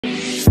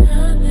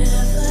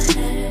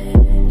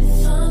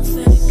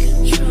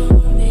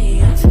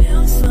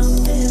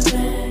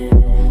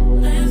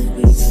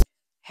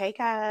Hey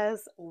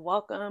guys,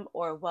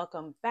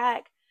 welcome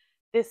back.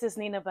 This is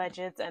Nina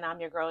Budgets, and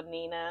I'm your girl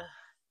Nina.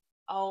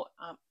 Oh,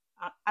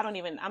 I don't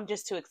even. I'm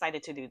just too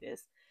excited to do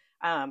this.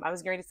 I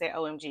was going to say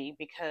OMG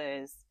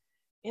because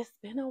it's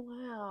been a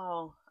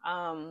while.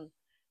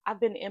 I've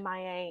been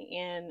MIA,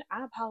 and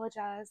I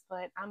apologize,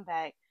 but I'm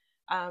back.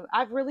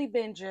 I've really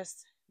been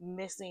just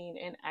missing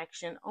in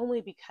action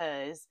only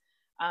because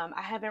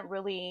I haven't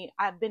really.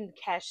 I've been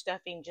cash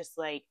stuffing just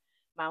like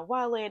my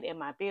wallet and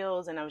my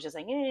bills, and I was just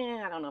like,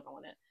 I don't know if I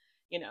want to,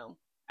 you know,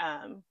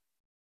 um,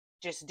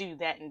 just do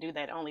that and do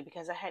that only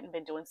because I hadn't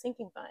been doing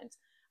sinking funds,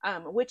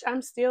 which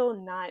I'm still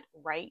not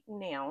right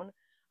now,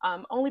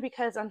 only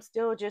because I'm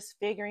still just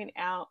figuring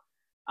out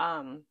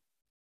um,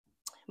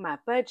 my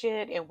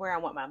budget and where I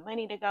want my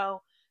money to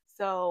go.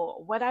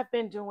 So, what I've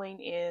been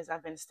doing is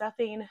I've been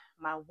stuffing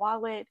my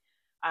wallet,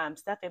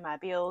 stuffing my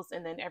bills,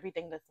 and then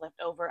everything that's left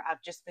over,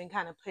 I've just been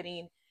kind of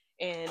putting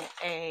in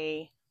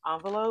a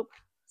envelope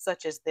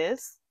such as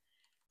this,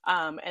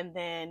 and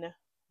then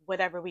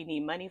whatever we need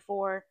money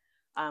for,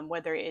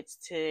 whether it's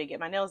to get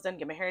my nails done,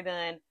 get my hair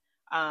done,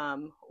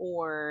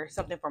 or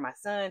something for my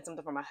son,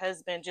 something for my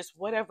husband, just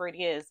whatever it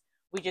is,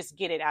 we just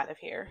get it out of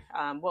here.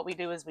 What we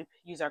do is we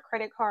use our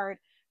credit card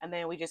and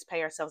then we just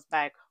pay ourselves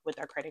back with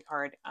our credit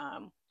card.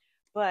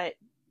 But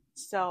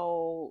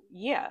so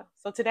yeah,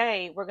 so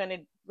today we're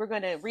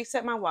gonna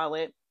reset my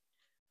wallet.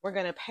 We're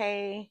gonna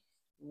pay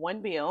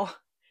one bill,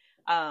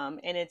 and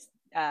it's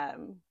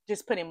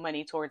just putting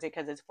money towards it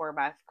because it's for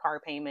my car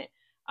payment,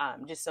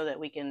 just so that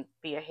we can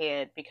be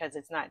ahead because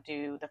it's not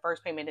due. The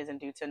first payment isn't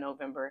due till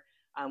November.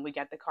 We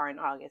got the car in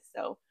August,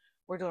 so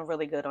we're doing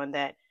really good on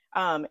that.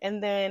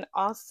 And then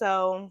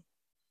also,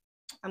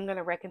 I'm going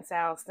to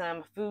reconcile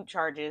some food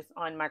charges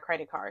on my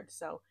credit card.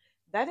 So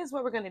that is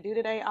what we're going to do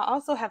today. I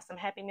also have some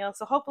Happy Meals,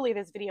 so hopefully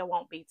this video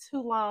won't be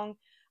too long.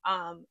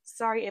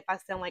 Sorry if I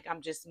sound like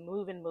I'm just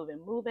moving.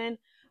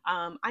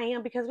 I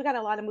am because we got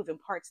a lot of moving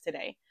parts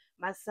today.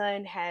 My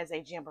son has a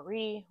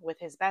jamboree with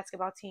his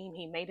basketball team.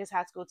 He made his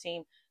high school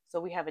team. So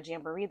we have a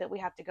jamboree that we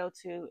have to go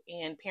to,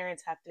 and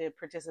parents have to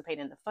participate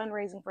in the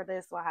fundraising for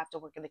this. So I have to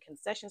work in the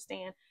concession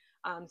stand.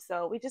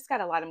 So we just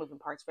got a lot of moving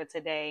parts for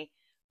today.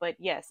 But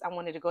yes, I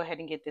wanted to go ahead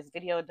and get this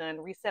video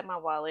done, reset my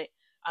wallet,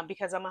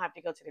 because I'm gonna have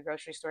to go to the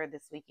grocery store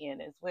this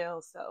weekend as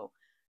well. So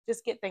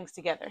just get things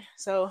together.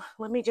 So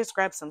let me just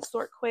grab some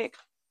sort quick,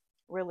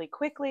 really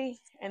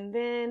quickly, and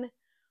then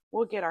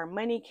we'll get our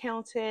money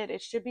counted.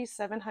 It should be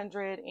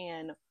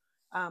 $701.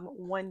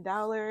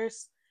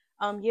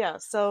 Yeah,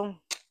 so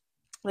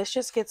let's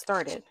just get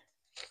started.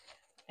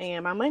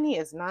 And my money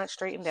is not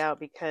straightened out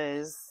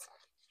because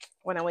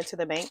when I went to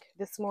the bank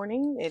this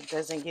morning, it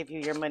doesn't give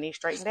you your money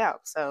straightened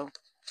out. So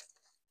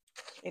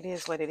it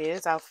is what it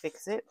is. I'll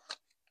fix it.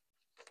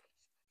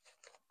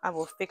 I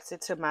will fix it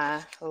to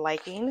my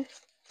liking.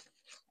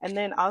 And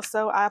then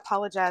also, I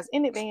apologize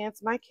in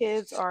advance. My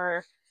kids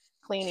are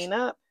cleaning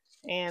up,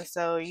 and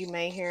so you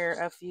may hear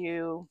a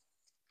few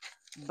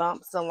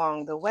bumps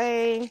along the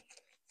way,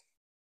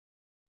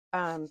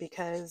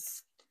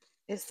 because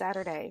it's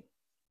Saturday.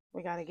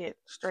 We got to get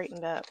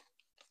straightened up.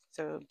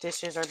 So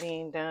dishes are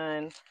being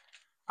done,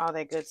 all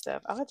that good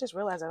stuff. Oh, I just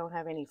realized I don't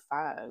have any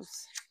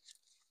fives.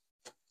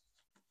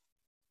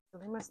 So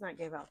they must not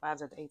give out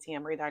fives at the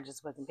ATM, or either I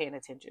just wasn't paying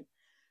attention.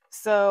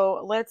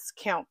 So let's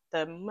count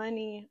the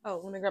money. Oh,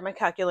 let me grab my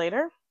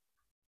calculator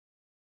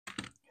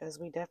because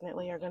we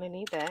definitely are going to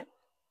need that.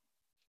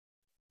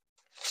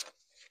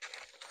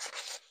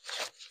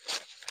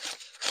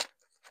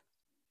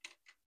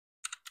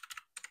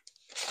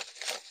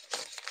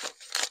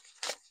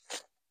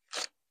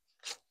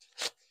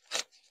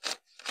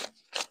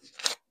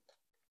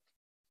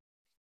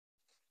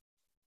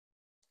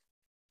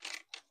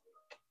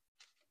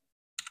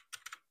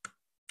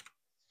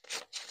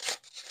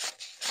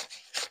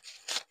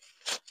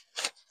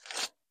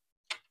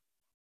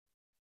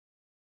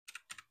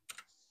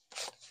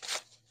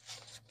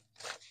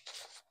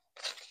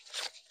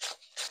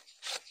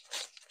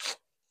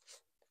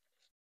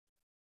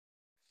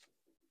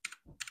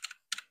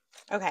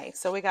 Okay,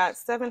 so we got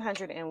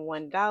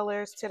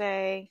 $701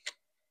 today.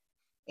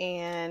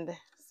 And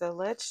so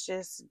let's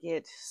just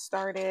get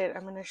started.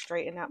 I'm going to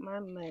straighten out my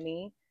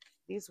money.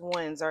 These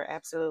ones are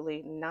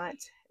absolutely not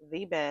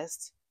the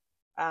best.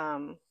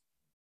 So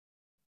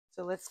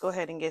let's go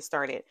ahead and get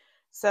started.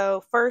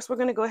 So first, we're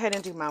going to go ahead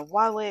and do my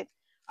wallet.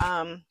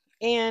 And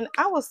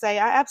I will say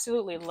I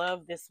absolutely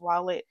love this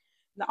wallet.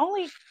 The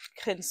only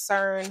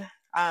concern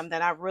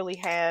that I really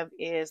have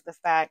is the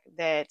fact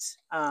that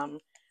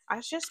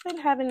I've just been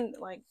having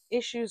like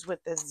issues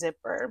with the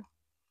zipper.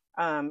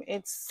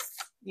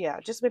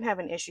 Just been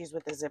having issues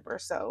with the zipper.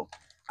 So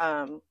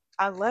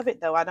I love it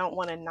though. I don't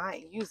want to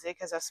not use it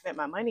because I spent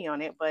my money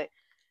on it, but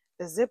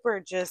the zipper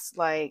just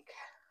like,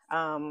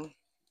 and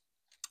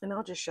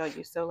I'll just show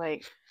you. So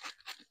like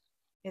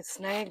it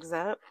snags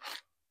up,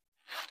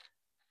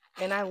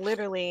 and I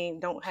literally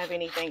don't have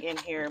anything in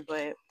here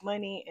but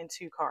money and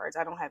 2 cards.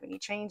 I don't have any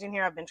change in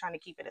here. I've been trying to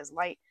keep it as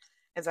light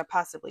as I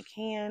possibly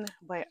can,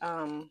 but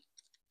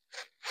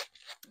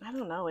I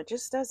don't know. It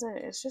just doesn't,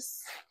 it's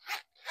just,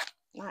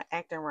 not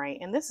acting right.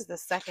 And this is the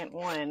second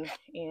one,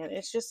 and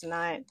it's just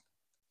not,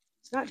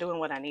 it's not doing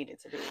what I need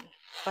it to do.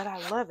 But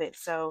I love it.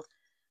 So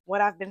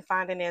what I've been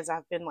finding is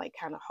I've been like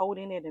kind of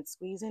holding it and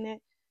squeezing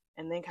it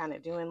and then kind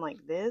of doing like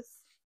this.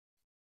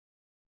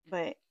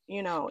 But,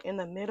 you know, in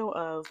the middle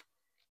of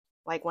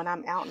like when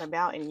I'm out and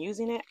about and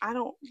using it, I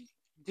don't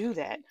do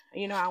that.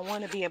 You know, I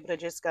want to be able to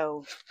just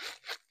go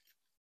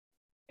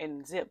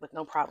and zip with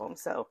no problem.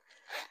 So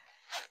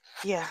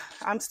yeah,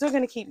 I'm still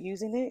going to keep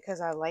using it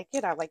because I like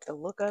it. I like the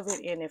look of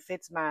it and it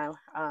fits my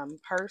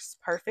purse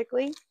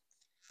perfectly.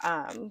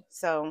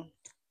 So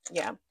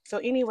yeah. So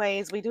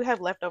anyways, we do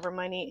have leftover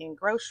money in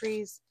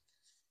groceries.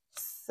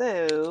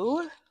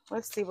 So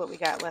let's see what we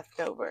got left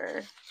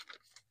over.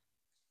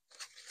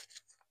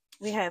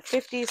 We have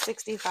 50,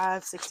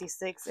 65,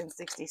 66, and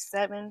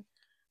 67.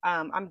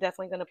 I'm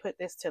definitely going to put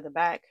this to the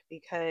back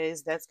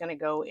because that's going to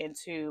go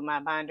into my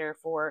binder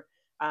for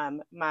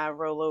my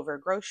rollover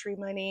grocery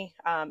money.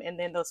 And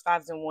then those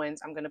fives and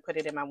ones, I'm going to put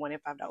it in my $1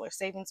 and $5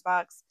 savings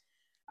box.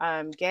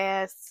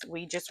 Gas,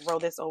 we just roll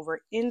this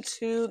over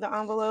into the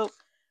envelope.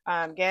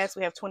 Gas,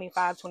 we have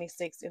 25,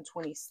 26, and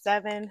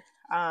 27.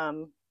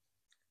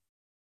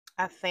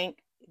 I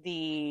think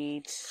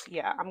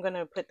I'm going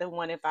to put the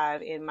 1 and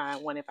 5 in my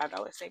 $1 and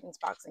 $5 savings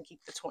box and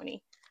keep the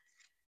 20.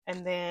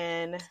 And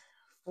then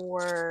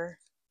for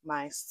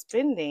my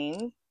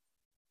spending,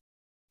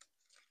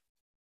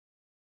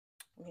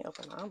 let me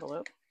open my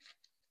envelope.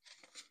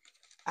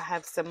 I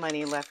have some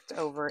money left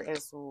over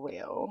as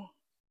well.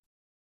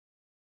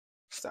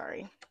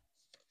 Sorry.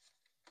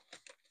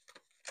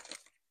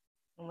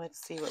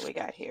 Let's see what we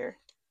got here.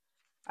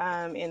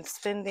 In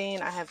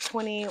spending, I have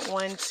 20,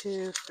 1,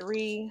 2,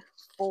 3,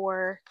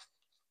 4,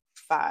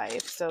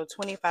 5. So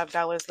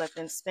 $25 left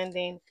in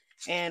spending.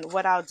 And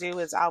what I'll do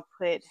is I'll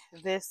put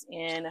this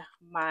in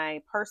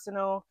my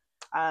personal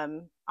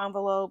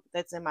envelope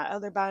that's in my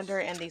other binder,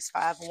 and these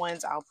 5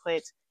 ones I'll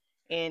put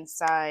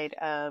inside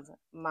of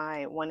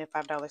my $1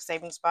 and $5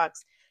 savings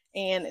box.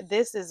 And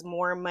this is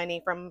more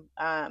money from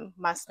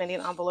my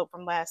spending envelope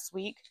from last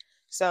week.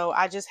 So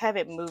I just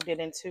haven't moved it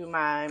into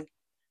my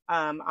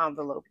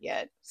envelope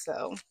yet.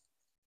 So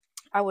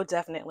I will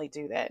definitely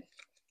do that.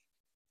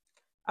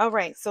 All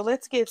right, so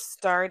let's get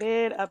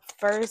started. Up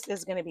first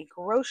is going to be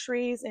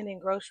groceries, and in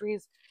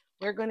groceries,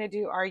 we're going to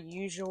do our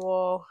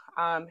usual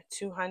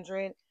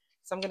 200.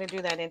 So I'm going to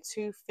do that in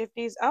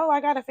 250s. Oh,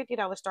 I got a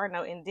 $50 star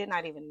note and did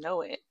not even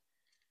know it.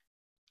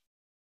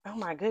 Oh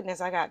my goodness,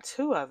 I got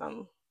 2 of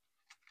them.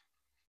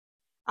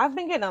 I've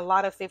been getting a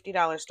lot of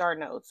 $50 star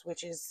notes,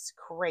 which is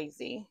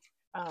crazy.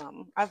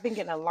 I've been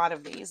getting a lot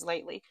of these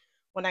lately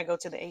when I go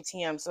to the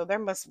ATM. So there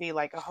must be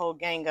like a whole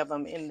gang of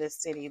them in this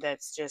city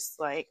that's just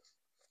like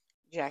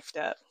jacked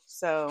up.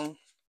 So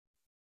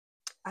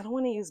I don't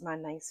want to use my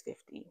nice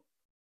 50.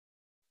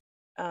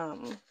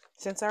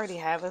 Since I already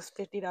have a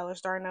 $50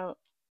 star note,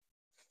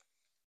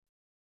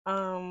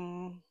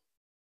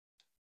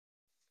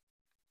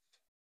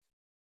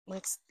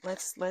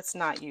 let's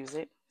not use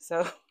it.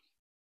 So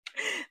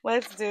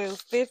let's do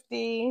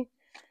 50,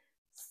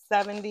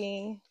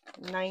 70,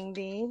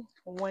 90,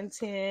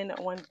 110,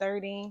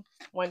 130,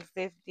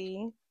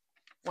 150,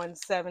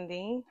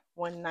 170,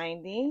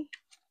 190,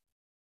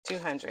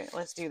 200.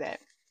 Let's do that.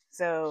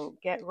 So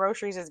get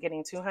groceries is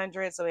getting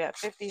 200. So we have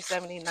 50,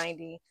 70,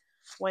 90,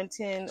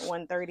 110,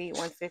 130,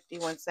 150,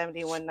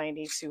 170,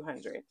 190,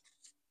 200.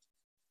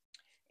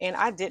 And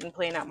I didn't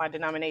plan out my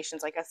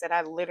denominations. Like I said,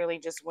 I literally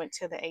just went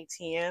to the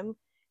ATM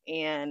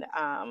and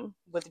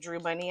withdrew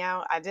money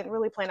out. I didn't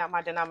really plan out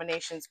my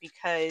denominations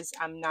because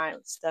I'm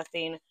not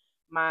stuffing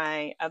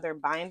my other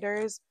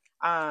binders.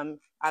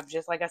 I've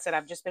just, like I said,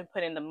 I've just been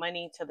putting the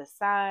money to the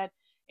side,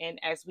 and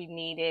as we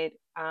need it,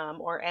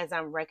 or as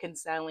I'm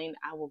reconciling,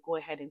 I will go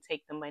ahead and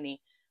take the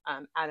money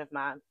out of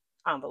my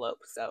envelope.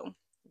 So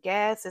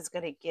gas is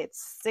going to get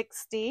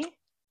 60,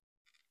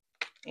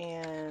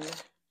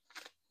 and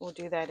we'll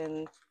do that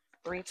in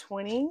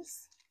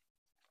 320s.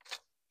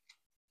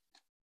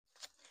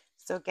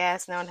 So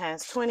gas now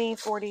has 20,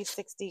 40,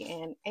 60,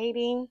 and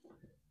 80.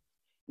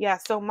 Yeah,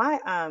 so my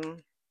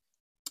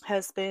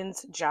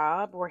husband's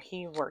job where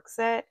he works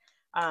at,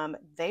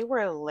 they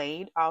were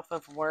laid off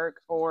of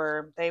work,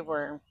 or they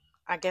were,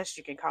 I guess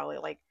you could call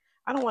it like,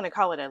 I don't want to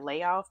call it a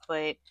layoff,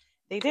 but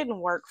they didn't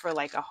work for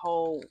like a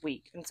whole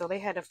week. And so they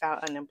had to file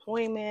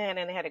unemployment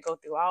and they had to go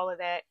through all of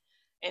that.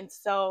 And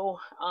so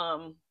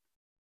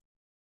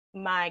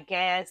my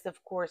gas,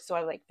 of course, so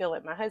I like fill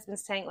up my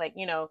husband's tank, like,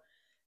 you know,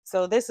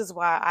 so this is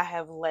why I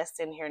have less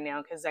in here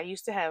now, because I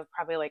used to have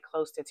probably like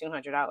close to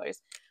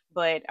 $200.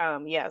 But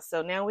yeah,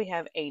 so now we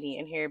have 80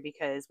 in here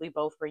because we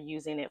both were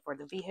using it for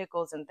the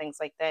vehicles and things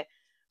like that.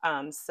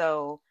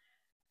 So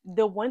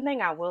the one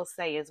thing I will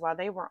say is while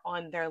they were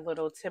on their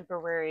little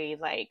temporary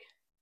like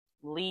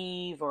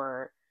leave,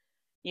 or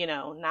you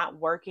know, not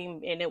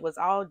working, and it was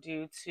all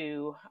due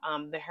to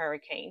the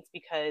hurricanes,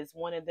 because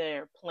one of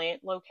their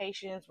plant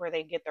locations where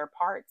they get their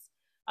parts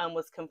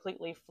was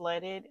completely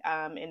flooded,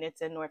 and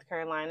it's in North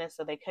Carolina,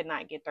 so they could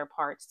not get their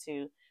parts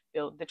to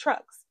build the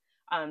trucks.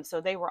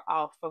 So they were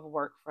off of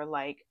work for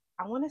like,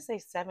 I want to say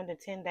 7 to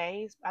 10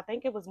 days. I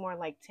think it was more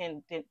like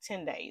 10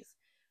 days.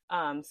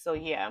 So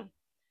yeah.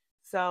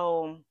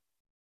 So,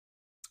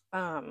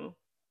 um,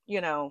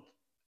 you know,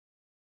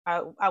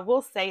 I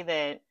will say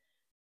that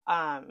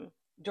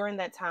during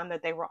that time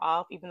that they were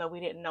off, even though we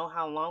didn't know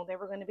how long they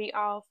were going to be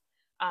off,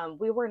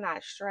 we were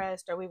not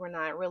stressed or we were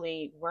not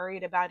really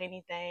worried about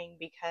anything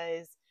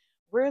because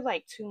we're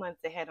like 2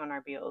 months ahead on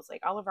our bills.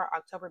 Like all of our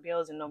October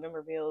bills and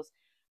November bills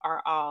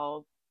are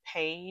all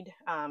paid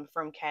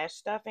from cash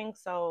stuffing.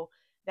 So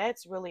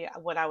that's really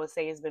what I would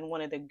say has been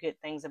one of the good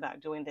things about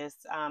doing this.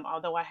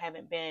 Although I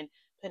haven't been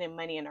putting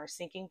money in our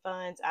sinking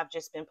funds, I've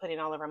just been putting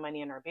all of our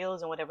money in our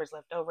bills, and whatever's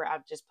left over,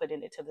 I've just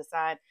putting it to the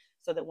side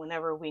so that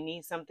whenever we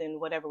need something,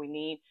 whatever we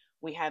need,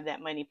 we have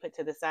that money put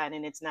to the side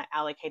and it's not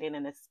allocated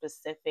in a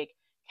specific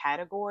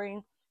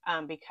category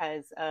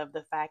because of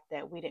the fact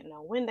that we didn't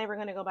know when they were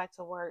going to go back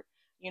to work.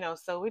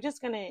 So we're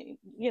just going to,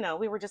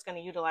 we were just going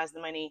to utilize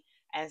the money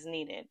as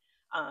needed.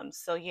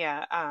 So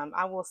yeah,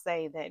 I will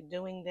say that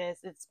doing this,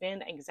 it's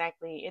been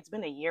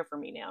a year for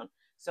me now.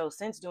 So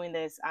since doing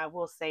this, I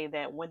will say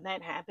that when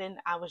that happened,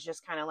 I was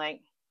just kind of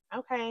like,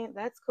 okay,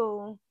 that's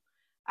cool.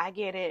 I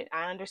get it.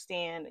 I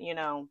understand,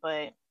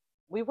 but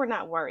we were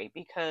not worried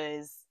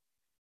because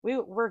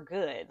we're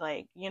good.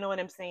 Like, you know what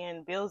I'm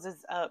saying? Bills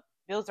is up.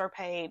 Bills are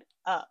paid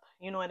up.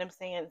 You know what I'm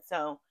saying?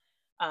 So,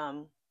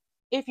 um,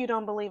 if you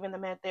don't believe in the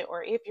method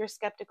or if you're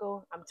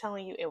skeptical, I'm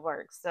telling you it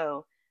works.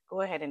 So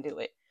go ahead and do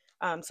it.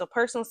 So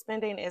personal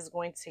spending is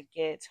going to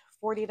get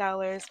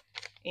 $40,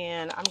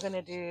 and I'm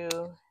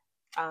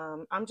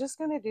just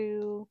gonna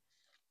do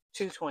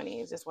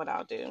 220s is what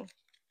I'll do.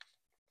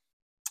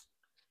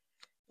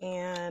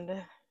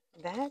 And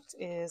that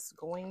is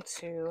going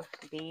to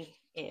be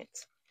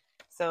it.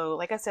 So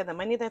like I said, the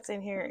money that's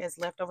in here is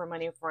leftover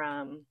money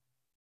from,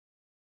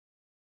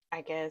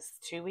 I guess,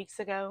 2 weeks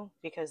ago,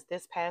 because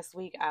this past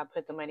week I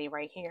put the money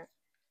right here.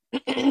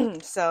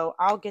 So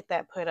I'll get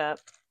that put up,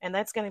 and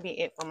that's going to be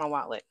it for my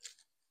wallet.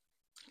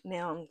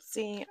 Now,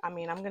 see, I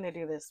mean, I'm going to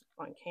do this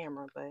on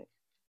camera, but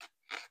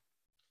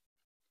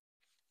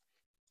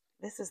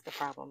this is the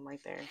problem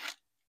right there,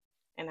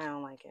 and I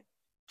don't like it.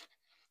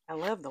 I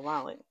love the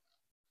wallet.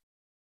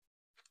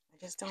 I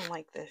just don't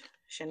like the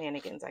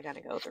shenanigans I got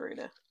to go through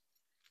to,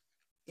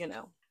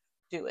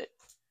 do it.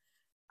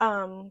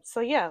 So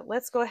yeah,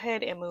 let's go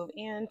ahead and move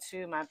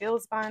into my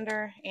bills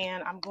binder,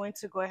 and I'm going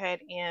to go ahead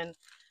and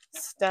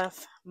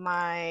stuff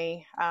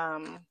my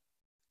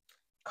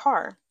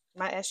car,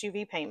 my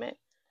SUV payment.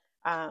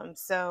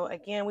 So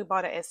again, we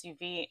bought an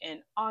SUV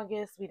in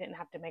August. We didn't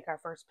have to make our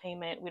first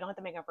payment. We don't have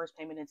to make our first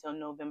payment until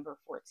November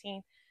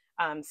 14th.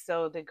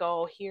 So the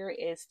goal here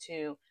is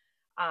to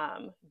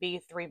be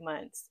 3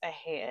 months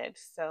ahead.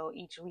 So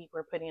each week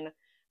we're putting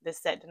the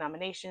set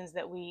denominations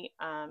that we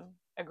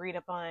agreed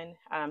upon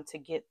to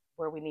get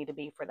where we need to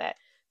be for that.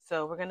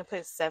 So we're going to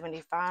put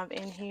 75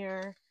 in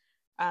here.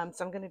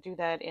 So I'm going to do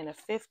that in a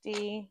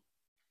 50,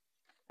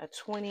 a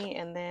 20,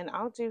 and then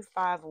I'll do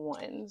 5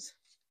 ones.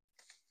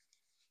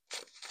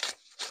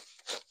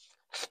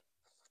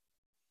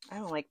 I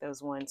don't like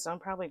those ones, so I'm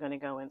probably going to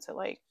go into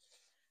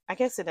I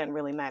guess it doesn't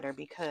really matter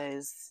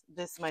because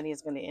this money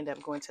is going to end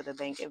up going to the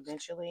bank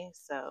eventually.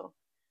 So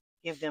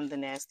give them the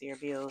nastier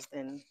bills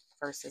than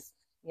versus,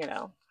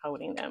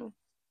 holding them.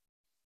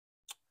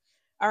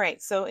 All right.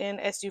 So in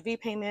SUV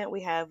payment, we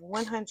have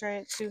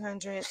 100,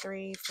 200,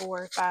 3,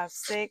 4, 5,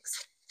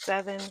 6,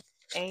 7,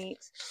 8,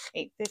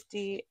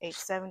 850,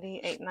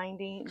 870,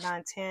 890,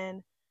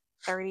 910,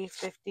 30,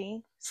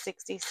 50,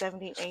 60,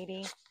 70,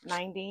 80,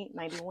 90,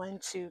 91,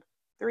 2,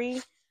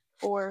 3,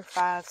 4,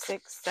 5,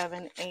 6,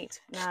 7,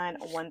 8, 9,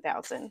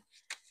 1000.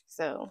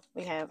 So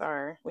we have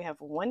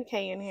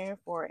 1K in here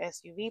for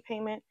SUV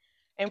payment.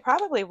 And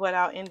probably what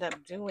I'll end up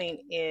doing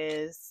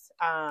is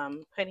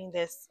putting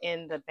this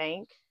in the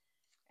bank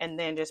and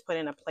then just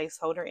putting a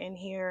placeholder in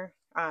here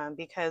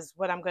because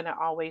what I'm going to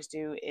always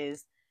do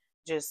is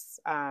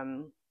just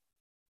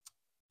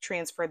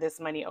transfer this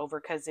money over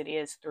because it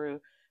is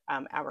through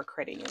our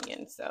credit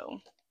union.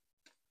 So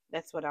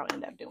that's what I'll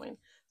end up doing.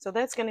 So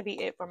that's going to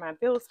be it for my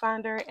bills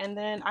finder. And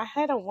then I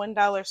had a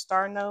 $1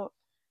 star note.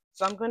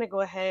 So I'm going to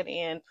go ahead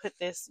and put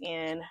this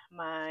in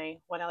my,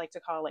 what I like to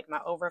call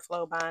my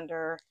overflow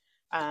binder.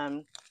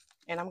 And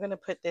I'm going to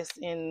put this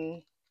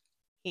in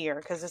here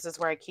because this is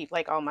where I keep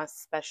all my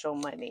special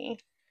money.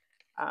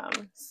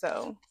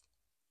 So,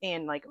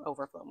 and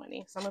overflow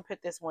money. So I'm going to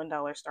put this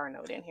 $1 star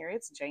note in here.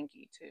 It's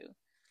janky too.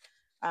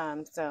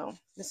 So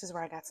this is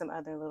where I got some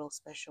other little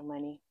special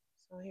money.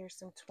 So here's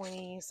some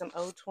 20s, some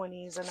old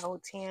 20s, an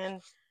old 10.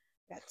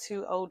 Got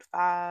 2 old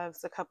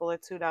 5s, a couple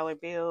of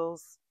 $2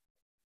 bills,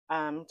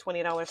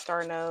 $20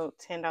 star note,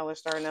 $10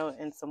 star note,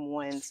 and some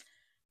ones.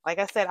 Like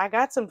I said, I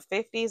got some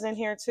 50s in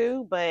here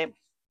too, but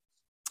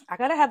I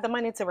gotta have the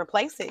money to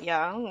replace it,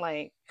 y'all.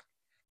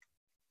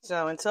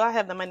 So until I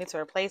have the money to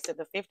replace it,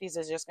 the 50s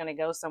is just gonna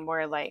go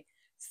somewhere like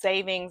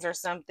savings or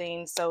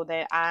something so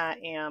that I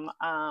am,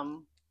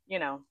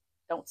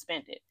 don't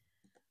spend it.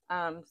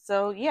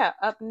 So yeah,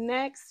 up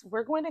next,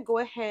 we're going to go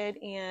ahead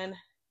and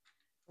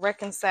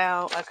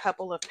reconcile a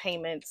couple of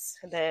payments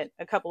a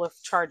couple of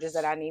charges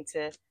that I need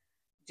to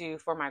do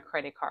for my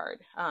credit card.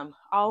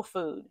 All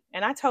food.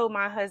 And I told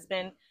my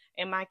husband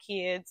and my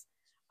kids,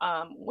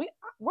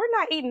 we're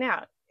not eating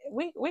out.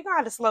 We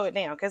got to slow it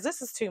down because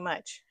this is too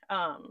much.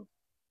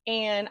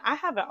 And I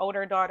have an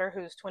older daughter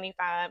who's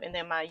 25, and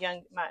then my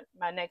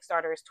next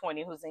daughter is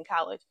 20, who's in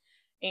college,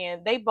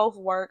 and they both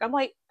work. I'm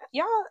like,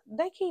 y'all,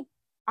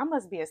 I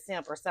must be a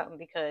simp or something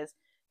because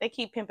they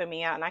keep pimping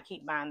me out, and I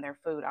keep buying their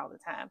food all the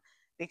time.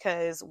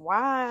 Because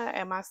why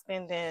am I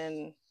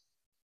spending,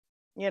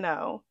 you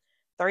know,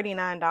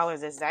 $39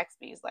 at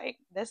Zaxby's? Like,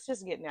 that's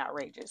just getting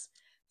outrageous.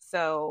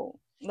 So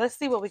let's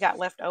see what we got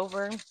left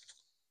over.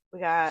 We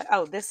got,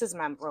 oh, this is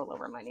my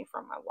rollover money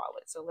from my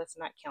wallet, so let's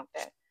not count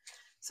that.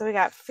 So we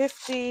got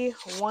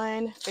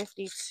 51,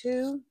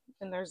 52,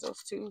 and there's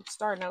those two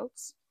star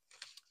notes.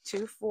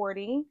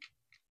 240,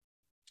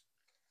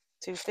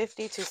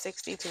 250,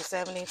 260,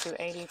 270,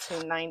 280,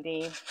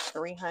 290,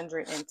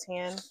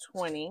 310,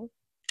 20,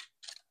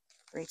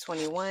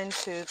 321,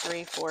 2,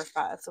 3, 4,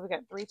 5. So we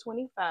got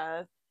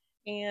 325.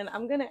 And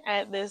I'm going to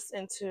add this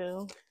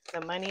into the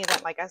money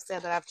that, like I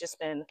said, that I've just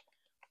been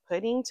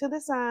putting to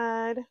the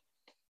side.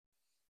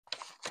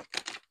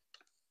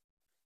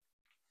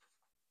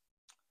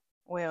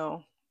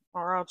 Well,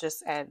 or I'll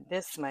just add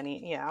this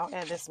money. Yeah, I'll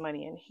add this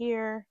money in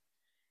here.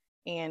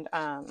 And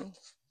I'm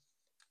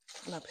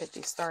going to put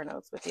these star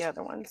notes with the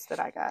other ones that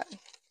I got.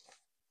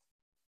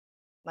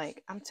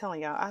 Like, I'm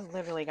telling y'all, I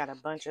literally got a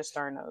bunch of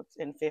star notes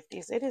in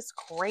 50s. It is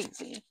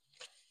crazy.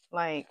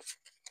 Like,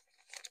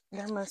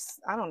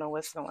 I don't know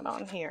what's going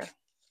on here.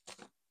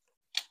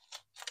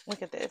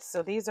 Look at this.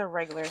 So these are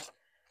regular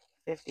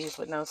 50s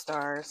with no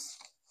stars.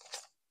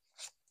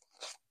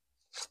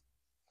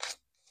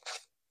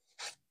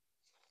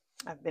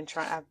 I've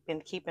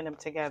been keeping them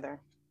together.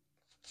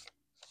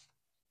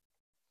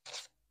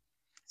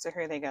 So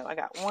here they go. I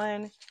got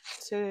 1,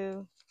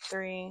 2,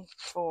 3,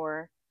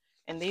 4.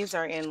 And these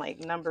are in like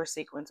number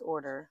sequence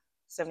order.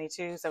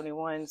 72,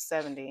 71,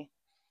 70.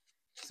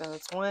 So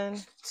it's 1,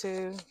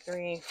 2,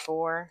 3,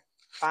 4,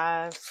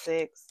 5,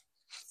 6,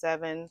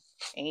 7,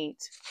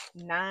 8,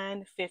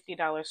 9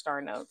 $50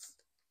 star notes.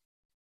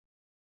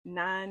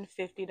 9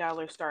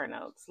 $50 star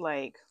notes.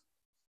 Like,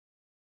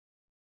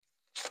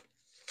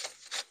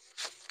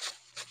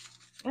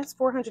 that's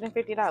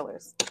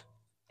 $450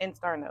 in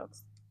star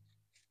notes.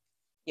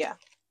 Yeah.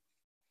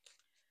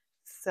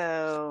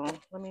 So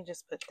let me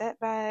just put that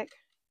back.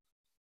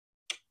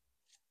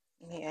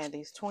 Let me add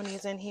these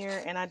 20s in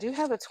here. And I do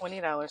have a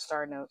 $20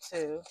 star note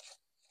too.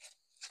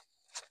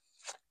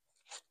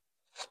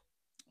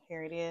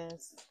 Here it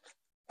is.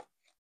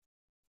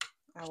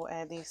 I will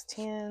add these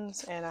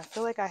 10s. And I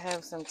feel like I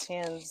have some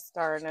 10s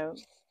star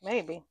note.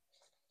 Maybe.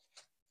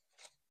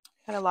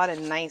 Had a lot of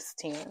nice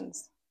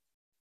 10s.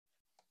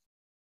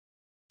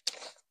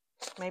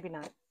 Maybe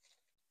not.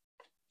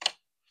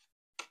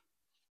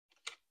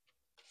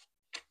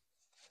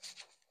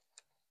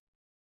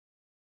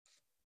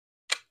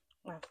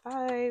 My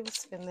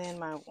 5s and then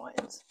my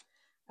 1s.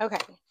 Okay.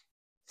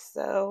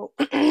 So,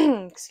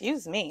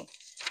 excuse me.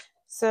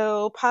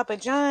 So Papa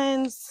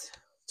John's,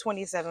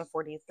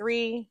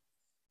 $27.43.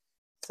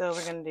 So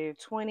we're going to do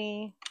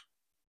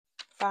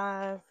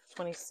 25,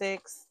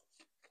 26,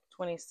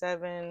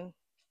 27,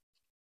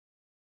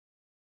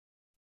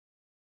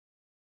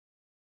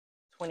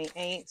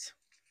 28.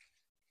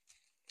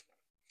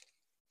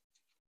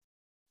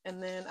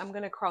 And then I'm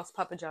going to cross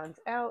Papa John's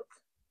out.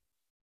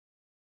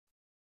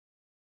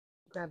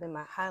 Grabbing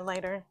my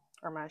highlighter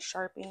or my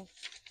Sharpie.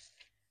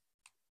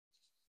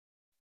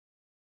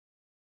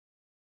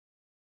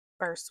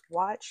 First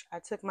watch. I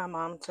took my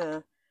mom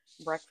to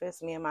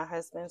breakfast, me and my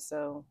husband,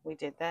 so we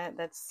did that.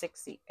 That's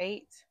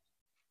 68.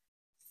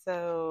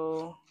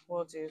 So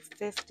we'll do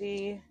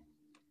 50,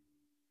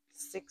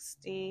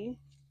 60,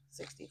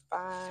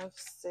 65,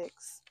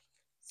 6,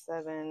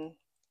 7,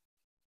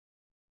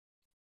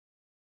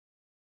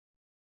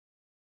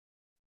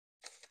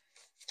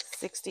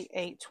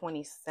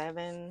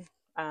 68.27.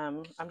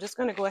 I'm just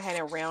going to go ahead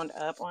and round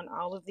up on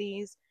all of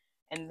these,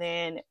 and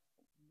then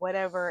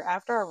whatever,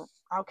 after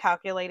I'll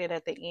calculate it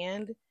at the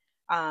end,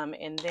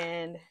 and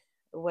then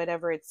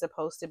whatever it's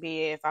supposed to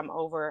be, if I'm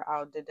over,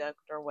 I'll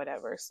deduct or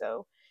whatever.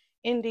 So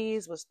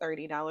Indies was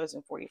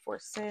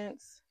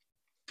 $30.44.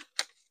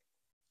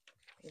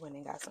 We went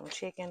and got some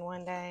chicken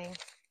one day.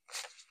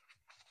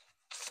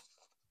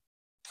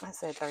 I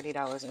said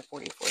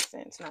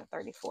 $30.44, not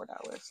 $34.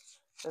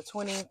 So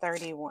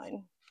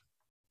 $20.31.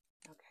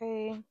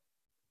 Okay.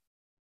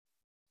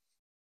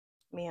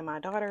 Me and my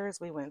daughters,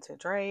 we went to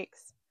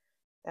Drake's.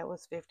 That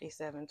was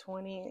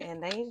 $57.20.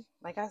 And they,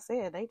 like I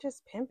said, they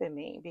just pimping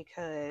me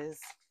because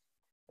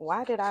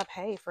why did I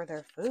pay for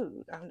their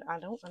food? I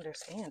don't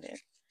understand it.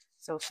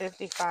 So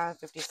 55,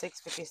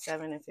 56,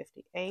 57, and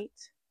 58.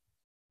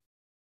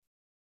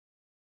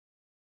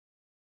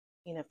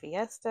 Ina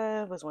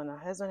Fiesta was when my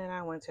husband and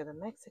I went to the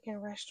Mexican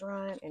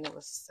restaurant, and it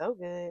was so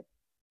good.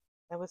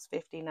 That was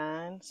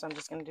 59. So I'm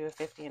just going to do a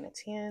 50 and a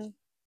 10.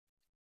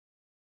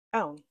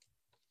 Oh,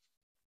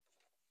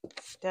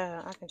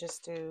 Duh, I can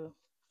just do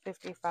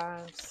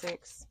 55,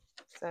 6,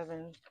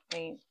 7,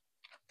 8,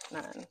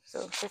 9.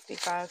 So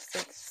 55,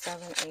 6,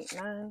 7, 8,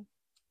 9.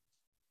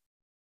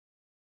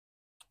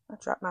 I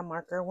dropped my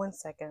marker. 1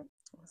 second.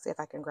 Let's see if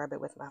I can grab it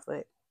with my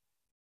foot.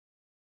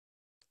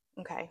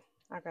 Okay,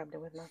 I grabbed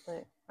it with my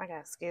foot. I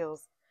got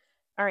skills.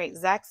 All right,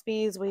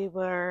 Zaxby's, we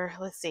were,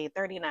 let's see,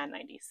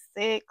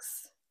 $39.96.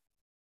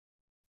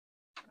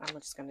 I'm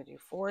just going to do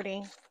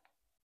 40.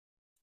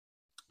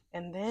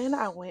 And then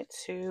I went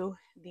to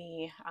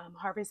the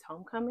Harvest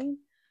Homecoming.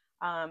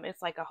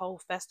 It's like a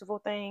whole festival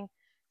thing.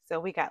 So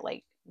we got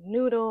like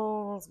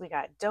noodles, we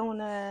got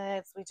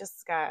donuts, we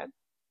just got,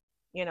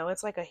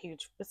 it's like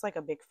it's like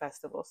a big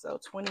festival. So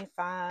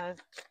 25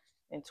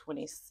 and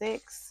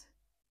 26.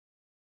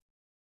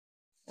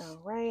 All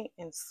right,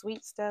 and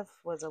sweet stuff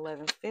was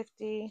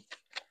 $11.50.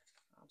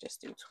 I'll just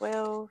do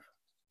 12.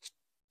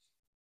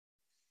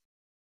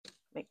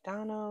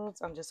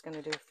 McDonald's, I'm just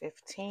gonna do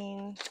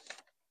 15.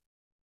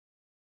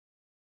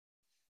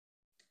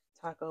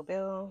 Taco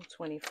Bell,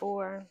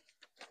 24.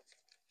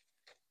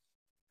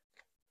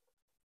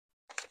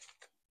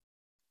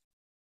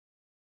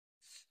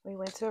 We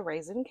went to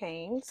Raising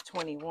Cane's,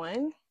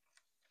 21.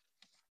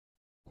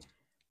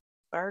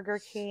 Burger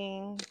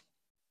King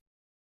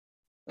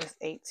was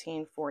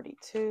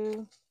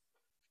 $18.42.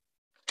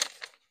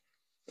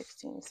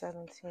 16,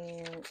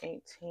 17,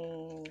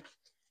 18,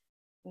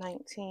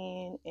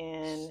 19,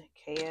 and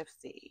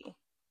KFC,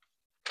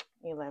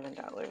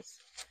 $11.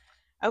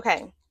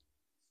 Okay,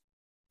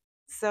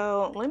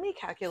 so let me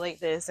calculate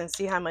this and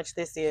see how much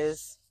this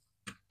is.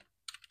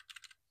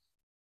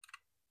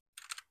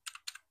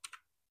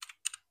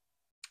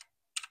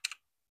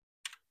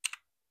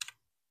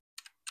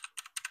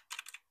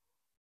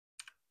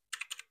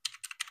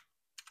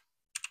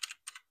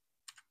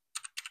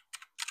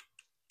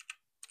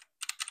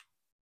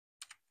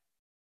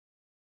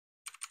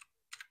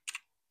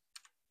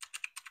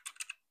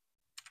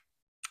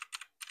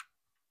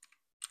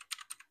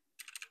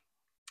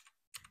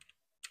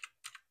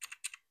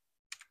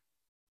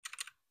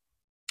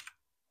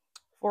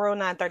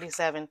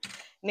 $409.37.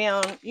 Now,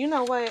 you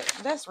know what?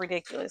 That's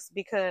ridiculous,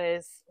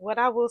 because what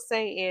I will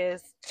say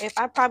is, if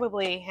I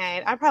probably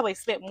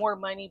spent more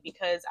money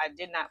because I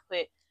did not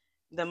put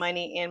the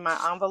money in my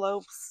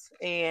envelopes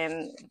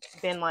and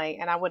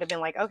I would have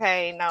been like,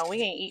 okay, no, we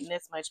ain't eating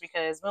this much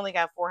because we only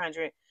got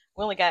 400.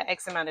 We only got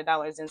X amount of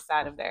dollars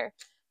inside of there.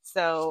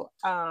 So,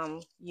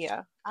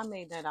 yeah, I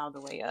made that all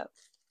the way up.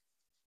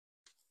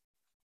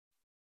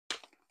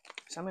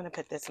 So I'm going to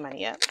put this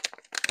money up.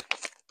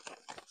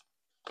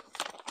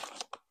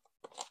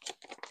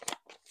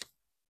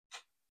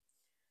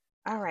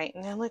 All right,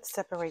 now let's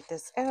separate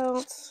this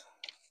out.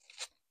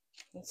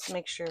 Let's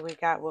make sure we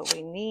got what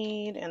we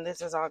need. And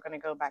this is all going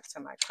to go back to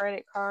my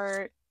credit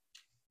card.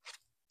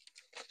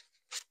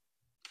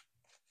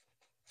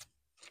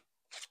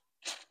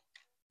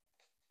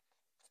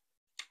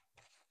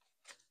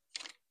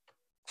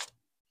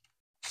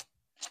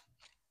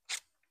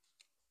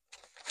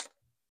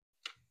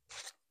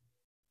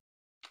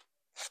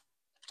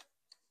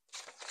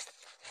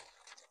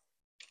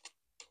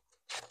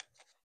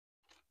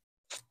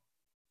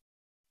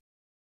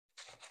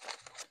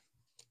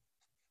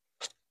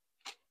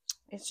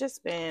 It's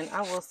just been,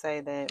 I will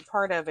say that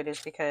part of it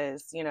is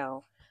because,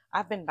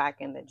 I've been back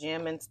in the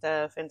gym and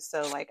stuff. And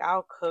so, like,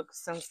 I'll cook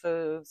some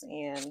foods,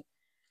 and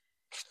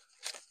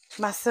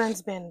my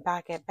son's been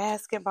back at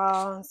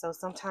basketball. And so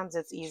sometimes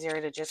it's easier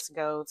to just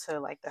go to,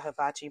 like, the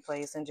hibachi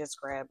place and just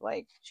grab,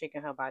 like,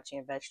 chicken hibachi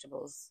and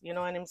vegetables. You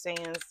know what I'm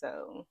saying?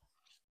 So,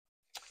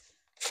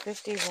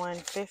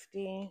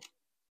 $51.50.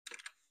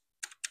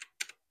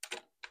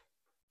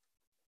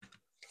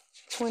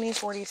 20,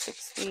 40,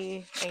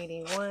 60,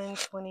 81,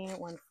 20,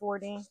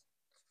 140,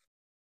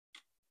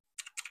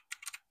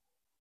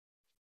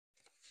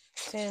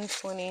 10,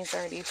 20,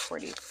 30,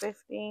 40,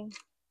 50,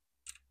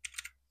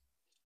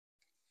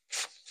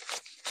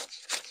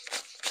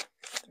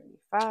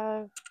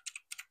 35,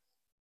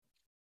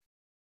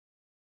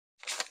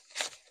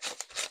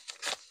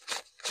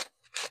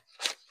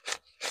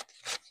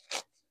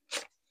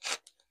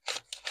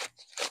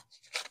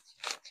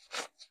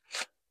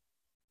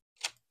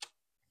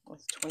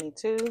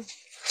 22.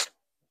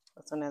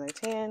 That's another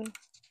 10.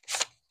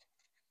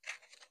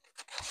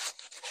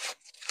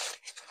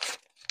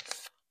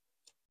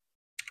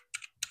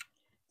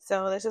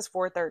 So this is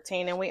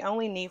 413, and we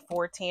only need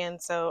 410.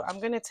 So I'm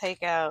going to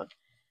take out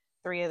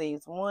 3 of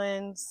these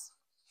ones.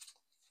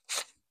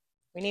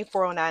 We need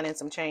 409 and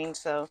some change.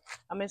 So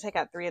I'm going to take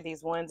out 3 of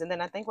these ones. And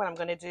then I think what I'm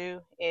going to do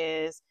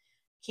is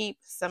keep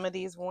some of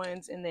these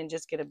ones and then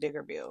just get a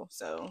bigger bill.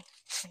 So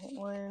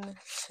 1,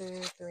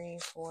 2, 3,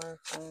 4,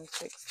 5,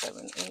 6,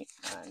 7, 8,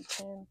 9,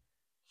 10,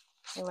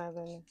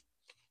 11,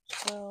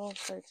 12,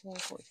 13,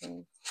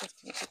 14,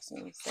 15,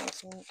 16,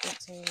 17,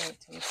 18,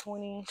 19,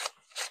 20,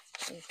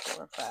 3,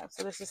 4, 5.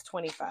 So this is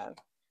 25.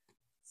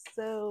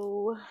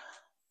 So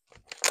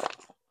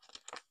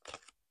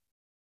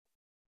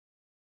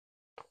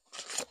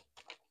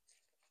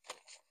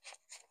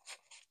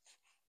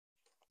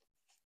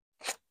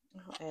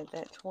Add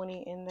that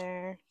 20 in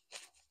there.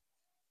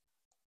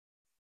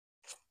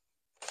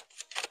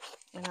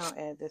 And I'll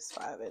add this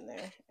 5 in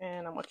there.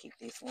 And I'm going to keep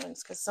these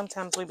ones because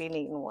sometimes we be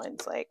needing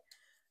ones. Like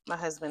my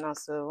husband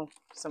also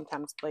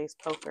sometimes plays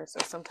poker, so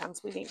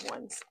sometimes we need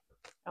ones.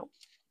 Oh,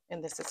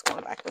 and this is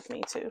going back with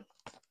me too.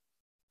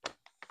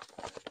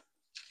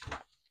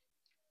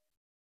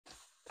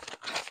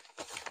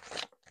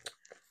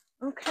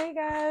 Okay,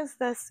 guys,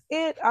 that's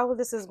it. All of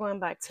this is going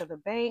back to the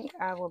bank.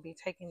 I will be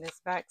taking this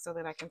back so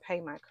that I can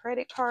pay my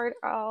credit card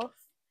off.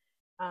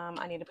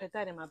 I need to put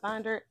that in my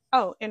binder.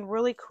 Oh, and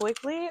really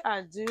quickly,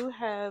 I do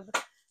have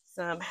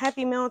some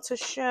Happy Meal to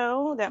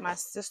show that my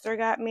sister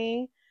got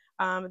me.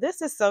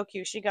 This is so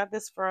cute. She got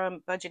this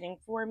from Budgeting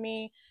For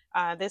Me.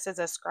 This is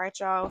a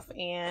scratch off,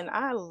 and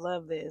I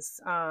love this.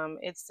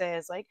 It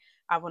says, like,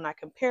 I will not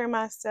compare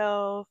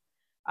myself.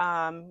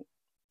 I'm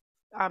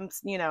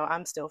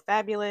still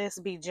fabulous.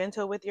 Be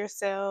gentle with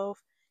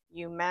yourself.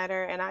 You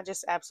matter. And I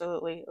just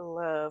absolutely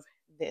love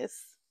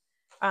this.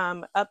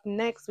 Up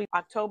next, we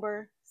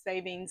October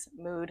Savings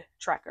Mood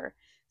Tracker.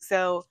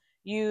 So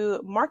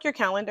you mark your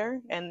calendar,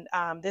 and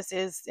this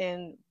is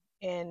in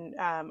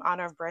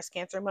honor of Breast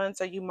Cancer Month.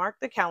 So you mark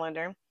the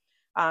calendar,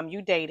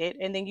 you date it,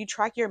 and then you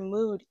track your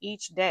mood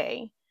each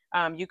day.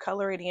 You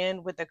color it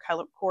in with the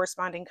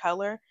corresponding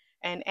color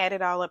and add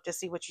it all up to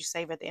see what you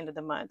save at the end of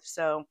the month.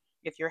 So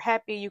if you're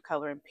happy, you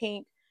color in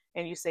pink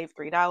and you save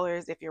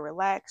 $3. If you're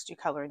relaxed, you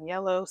color in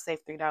yellow, save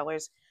 $3.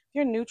 If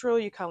you're neutral,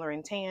 you color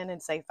in tan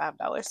and save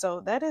 $5. So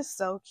that is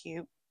so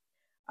cute.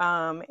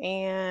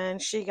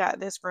 And she got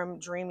this from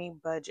Dreamy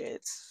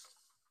Budgets.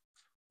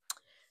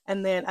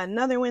 And then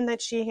another one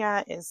that she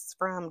got is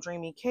from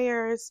Dreamy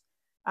Cares.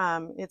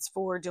 It's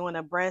for doing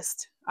a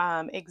breast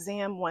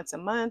exam once a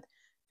month,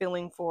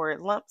 feeling for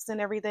lumps and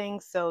everything.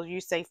 So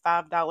you save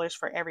 $5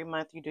 for every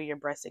month you do your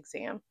breast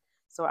exam.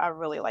 So I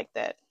really like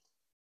that.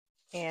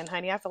 And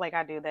honey, I feel like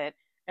I do that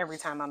every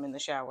time I'm in the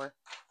shower.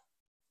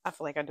 I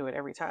feel like I do it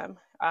every time.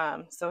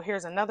 So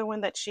here's another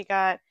one that she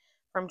got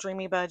from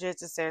Dreamy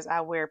Budgets. It says, I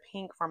wear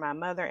pink for my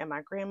mother and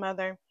my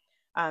grandmother.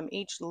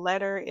 Each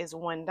letter is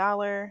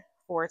 $1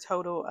 for a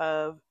total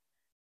of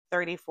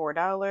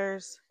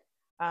 $34.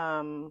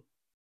 And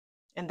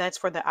that's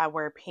for the I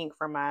wear pink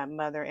for my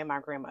mother and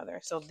my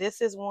grandmother. So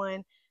this is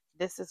one,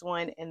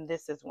 and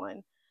this is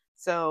one.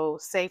 So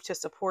save to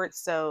support.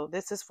 So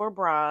this is for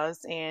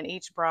bras, and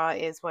each bra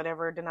is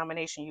whatever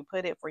denomination you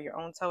put it for your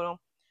own total.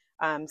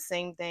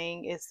 Same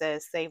thing. It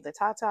says save the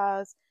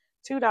tatas,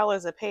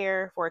 $2 a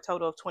pair for a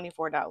total of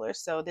 $24.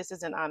 So this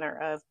is in honor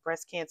of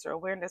Breast Cancer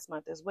Awareness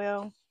Month as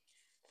well.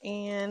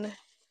 And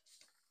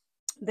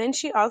then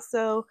she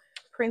also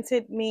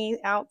printed me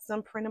out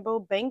some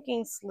printable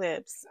banking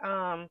slips.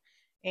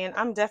 And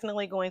I'm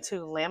definitely going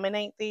to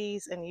laminate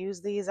these and use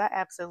these. I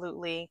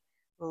absolutely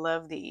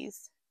love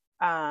these.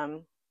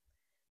 And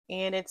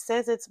it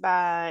says it's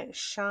by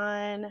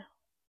Sean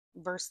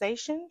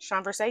Versation.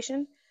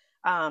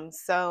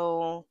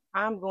 So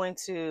I'm going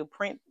to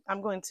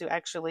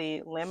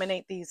actually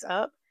laminate these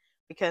up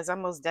because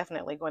I'm most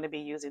definitely going to be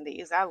using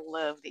these. I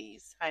love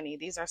these, honey.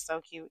 These are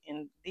so cute,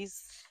 and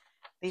these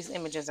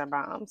images are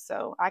bomb.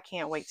 So I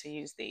can't wait to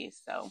use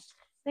these. So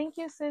thank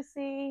you,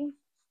 sissy.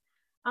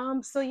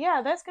 So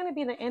yeah, that's going to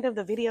be the end of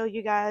the video,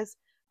 you guys.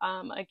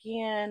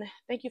 Again,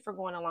 thank you for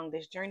going along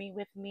this journey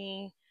with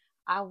me.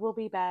 I will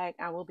be back.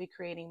 I will be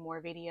creating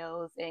more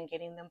videos and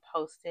getting them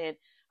posted.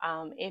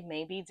 It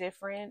may be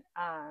different.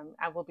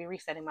 I will be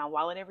resetting my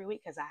wallet every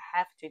week because I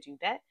have to do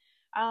that.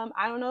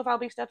 I don't know if I'll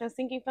be stuffing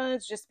sinking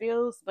funds, just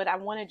bills, but I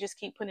want to just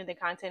keep putting the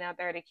content out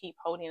there to keep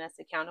holding us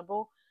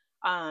accountable,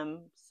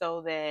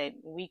 so that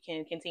we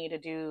can continue to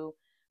do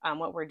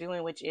what we're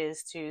doing, which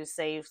is to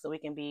save so we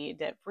can be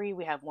debt free.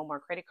 We have one more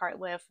credit card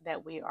left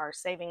that we are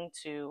saving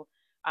to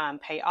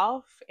pay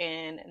off,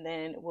 and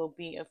then we'll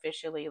be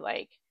officially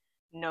like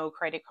no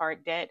credit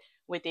card debt,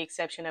 with the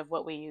exception of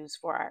what we use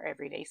for our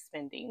everyday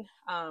spending.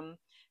 And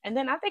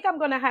then I think I'm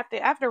going to have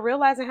to, after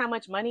realizing how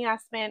much money I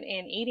spent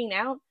in eating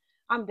out,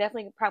 I'm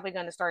definitely probably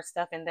going to start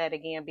stuffing that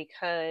again,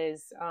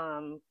 because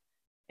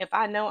if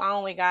I know I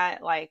only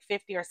got like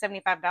 $50 or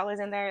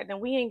 $75 in there, then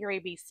we ain't going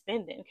to be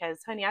spending, because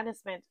honey, I just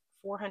spent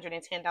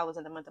 $410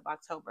 in the month of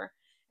October,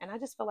 and I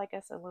just feel like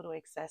that's a little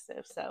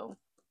excessive. So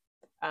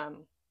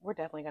we're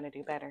definitely going to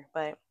do better.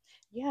 But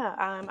yeah,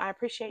 I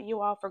appreciate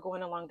you all for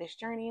going along this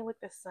journey. Look,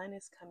 the sun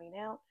is coming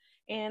out,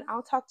 and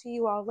I'll talk to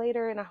you all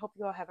later, and I hope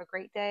you all have a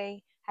great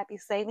day. Happy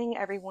saving,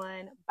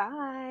 everyone.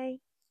 Bye.